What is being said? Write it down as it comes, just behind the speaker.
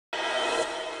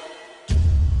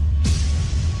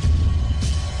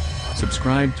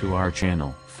Subscribe to our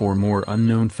channel for more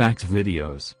unknown facts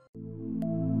videos.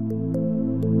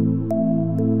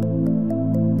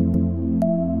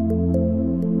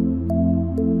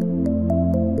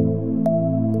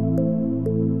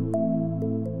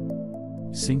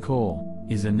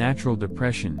 Sinkhole is a natural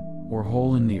depression, or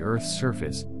hole in the Earth's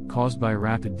surface, caused by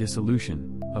rapid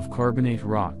dissolution of carbonate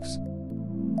rocks.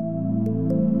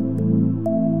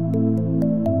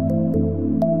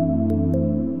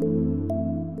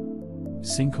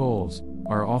 Sinkholes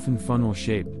are often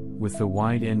funnel-shaped, with the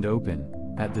wide end open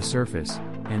at the surface,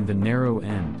 and the narrow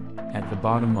end at the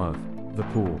bottom of the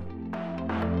pool.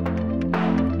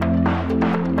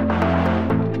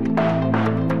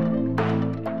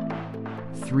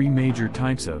 Three major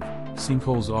types of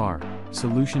sinkholes are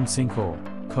solution sinkhole,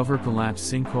 cover collapse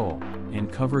sinkhole, and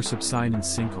cover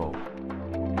subsidence sinkhole.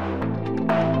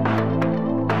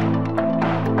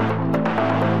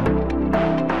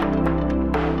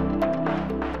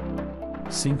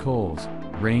 Sinkholes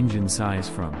range in size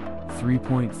from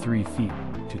 3.3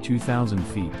 feet to 2,000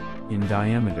 feet in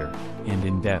diameter and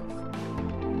in depth.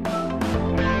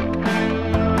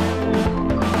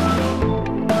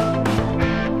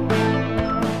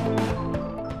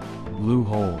 Blue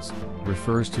holes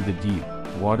refers to the deep,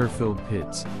 water-filled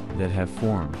pits that have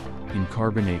formed in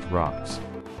carbonate rocks.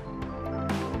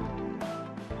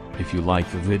 If you like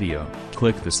the video,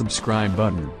 click the subscribe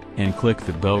button, and click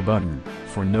the bell button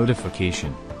for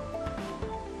notification.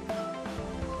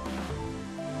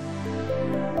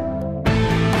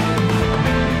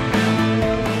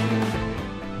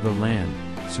 The land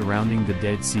surrounding the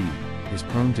Dead Sea is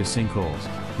prone to sinkholes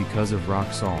because of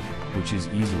rock salt, which is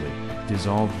easily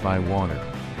dissolved by water.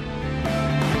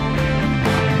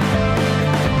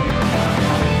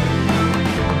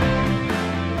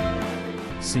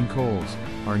 Sinkholes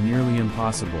are nearly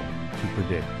impossible to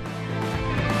predict.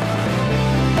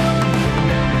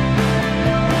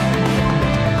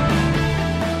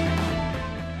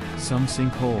 Some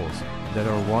sinkholes that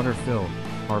are water-filled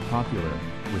are popular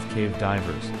with cave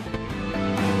divers.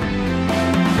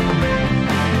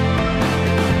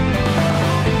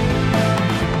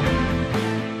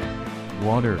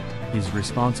 Water is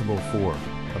responsible for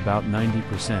about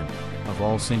 90% of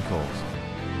all sinkholes.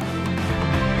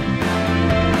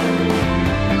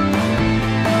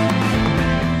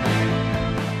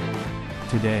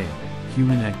 Today,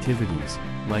 human activities,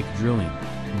 like drilling,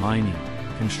 mining,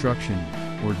 construction,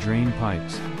 or drain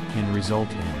pipes, can result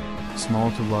in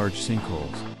small to large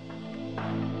sinkholes.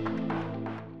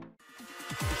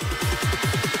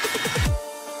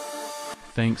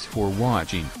 Thanks for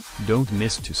watching. Don't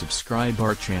miss to subscribe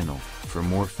our channel for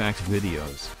more fact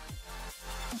videos.